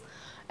had this,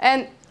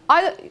 and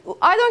I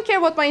don't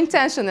care what my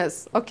intention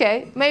is,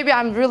 okay? Maybe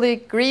I'm really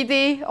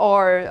greedy,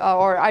 or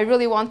I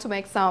really want to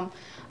make some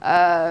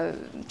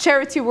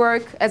charity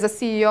work as a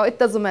CEO. It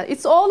doesn't matter.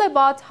 It's all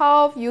about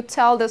how you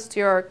tell this to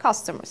your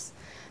customers,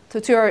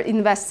 to your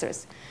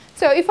investors.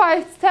 So if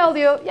I tell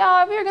you,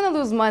 yeah, we're going to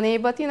lose money,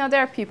 but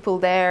there are people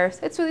there,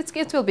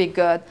 it will be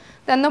good,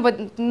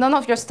 then none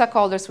of your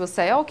stockholders will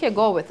say, okay,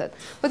 go with it.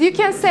 But you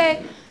can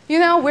say, you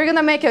know, we're going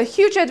to make a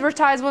huge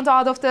advertisement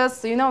out of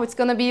this. You know, it's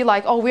going to be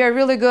like, oh, we are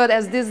really good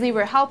as Disney.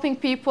 We're helping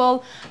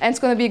people, and it's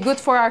going to be good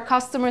for our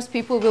customers.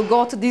 People will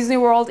go to Disney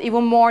World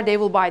even more. They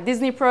will buy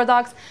Disney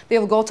products. They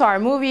will go to our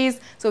movies.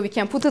 So we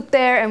can put it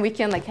there, and we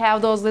can like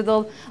have those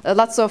little,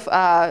 lots of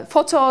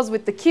photos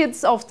with the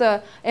kids of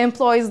the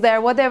employees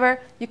there, whatever.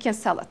 You can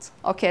sell it.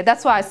 Okay,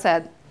 that's why I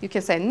said you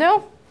can say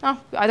no. Oh,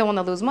 I don't want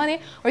to lose money.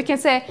 Or you can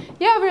say,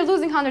 yeah, we're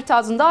losing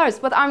 $100,000,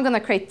 but I'm going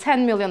to create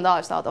 $10 million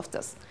out of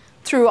this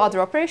through other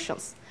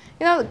operations.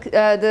 You know,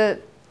 the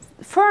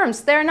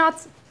firms, they're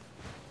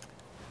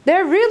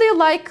really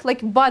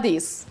like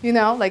bodies, you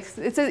know, like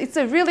it's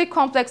a really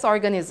complex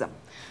organism.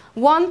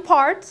 One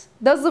part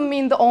doesn't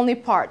mean the only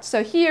part.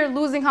 So here,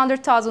 losing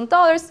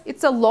 $100,000,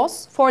 it's a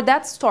loss for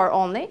that store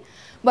only,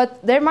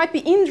 but there might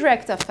be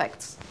indirect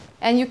effects,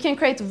 and you can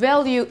create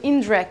value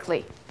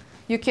indirectly.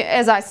 You can,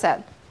 as I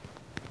said,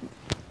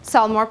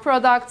 sell more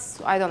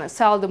products, I don't know,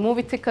 sell the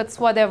movie tickets,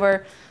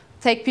 whatever,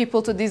 take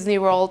people to Disney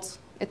World.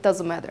 It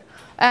doesn't matter.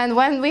 And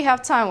when we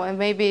have time, when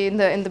maybe in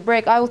the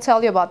break, I will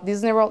tell you about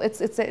Disney World.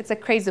 It's a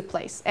crazy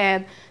place,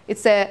 and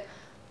it's a,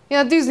 you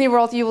know, Disney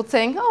World. You will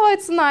think, oh,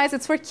 it's nice.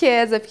 It's for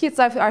kids. If kids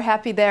are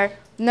happy there.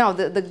 No,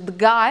 the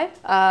guy,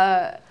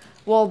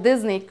 Walt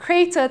Disney,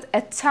 created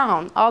a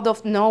town out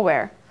of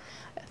nowhere.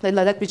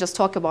 Let me just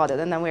talk about it,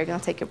 and then we're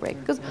gonna take a break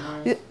because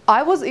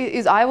I was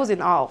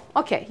in awe.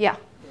 Okay, yeah.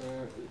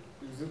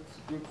 Is it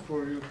good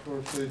for you for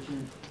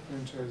taking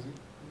franchising?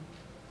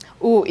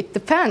 Oh, it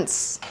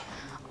depends.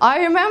 I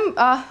remember,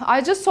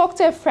 I just talked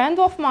to a friend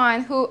of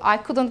mine who I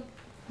couldn't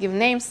give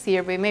names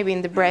here, but maybe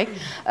in the break.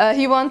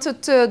 He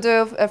wanted to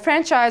do a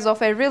franchise of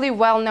a really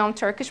well-known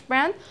Turkish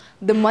brand.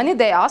 The money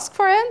they asked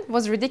for it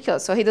was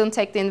ridiculous, so he didn't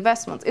take the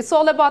investment. It's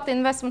all about the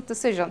investment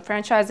decision.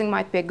 Franchising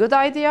might be a good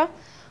idea,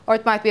 or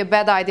it might be a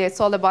bad idea. It's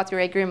all about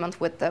your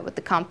agreement with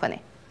the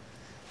company.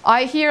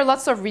 I hear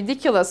lots of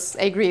ridiculous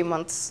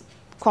agreements,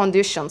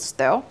 conditions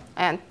though,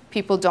 and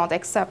people don't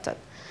accept it.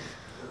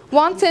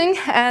 One thing,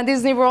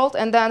 Disney World,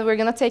 and then we're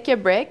going to take a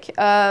break.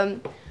 I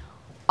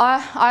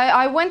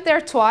went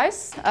there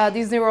twice,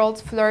 Disney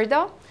World,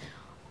 Florida.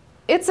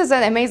 It's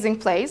an amazing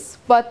place,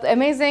 but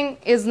amazing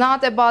is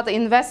not about the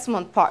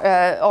investment part,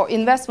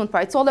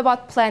 It's all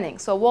about planning.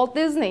 So Walt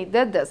Disney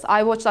did this.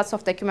 I watch lots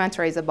of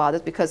documentaries about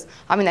it because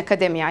I'm in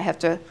academia. I have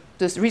to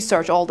do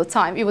research all the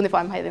time, even if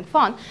I'm having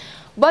fun.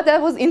 But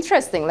that was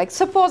interesting. Like,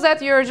 suppose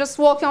that you're just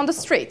walking on the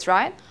street,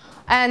 right?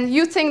 And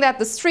you think that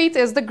the street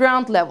is the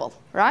ground level,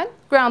 right?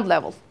 Ground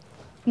level.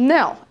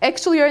 No,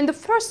 actually you're in the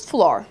first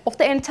floor of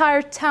the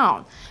entire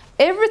town.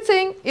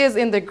 Everything is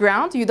in the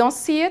ground. You don't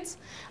see it.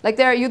 Like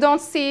you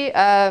don't see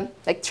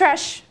like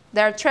trash.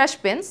 There are trash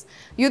bins.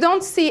 You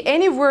don't see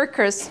any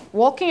workers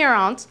walking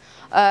around,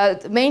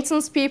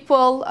 maintenance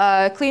people,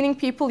 cleaning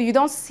people. You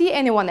don't see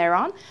anyone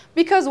around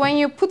because when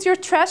you put your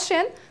trash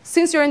in,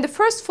 since you're in the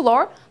first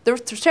floor, the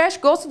trash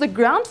goes to the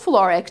ground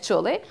floor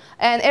actually,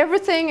 and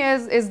everything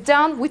is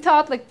done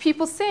without like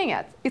people seeing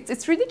it.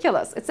 It's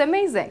ridiculous. It's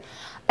amazing.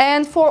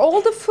 And for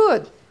all the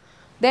food,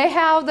 they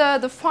have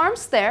the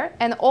farms there,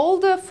 and all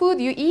the food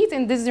you eat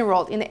in Disney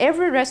World, in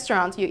every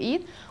restaurant you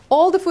eat,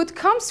 all the food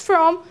comes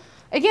from,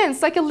 again,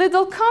 it's like a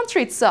little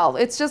country itself.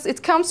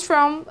 It comes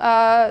from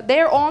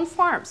their own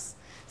farms.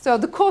 So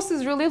the cost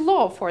is really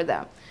low for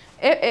them.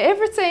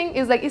 Everything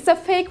is like, it's a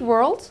fake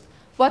world,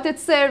 but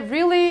it's a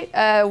really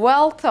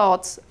well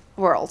thought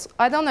world.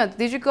 I don't know,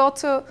 did you go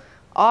to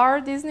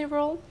our Disney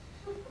World?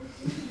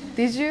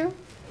 Did you?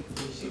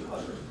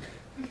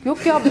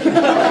 Yok ya.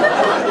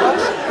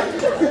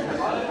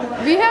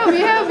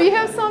 we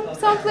have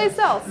someplace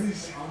else.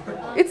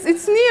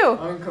 It's new.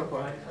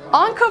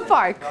 Anka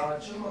Park.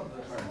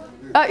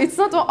 It's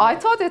not. I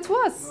thought it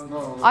was.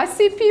 No. I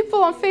see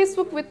people on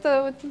Facebook with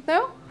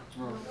no.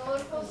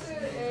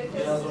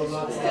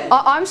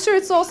 I'm sure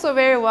it's also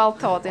very well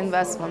thought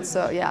investment.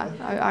 So yeah,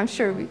 I'm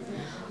sure we.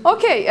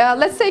 Okay,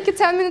 let's take a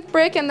 10-minute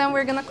break and then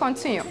we're gonna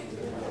continue.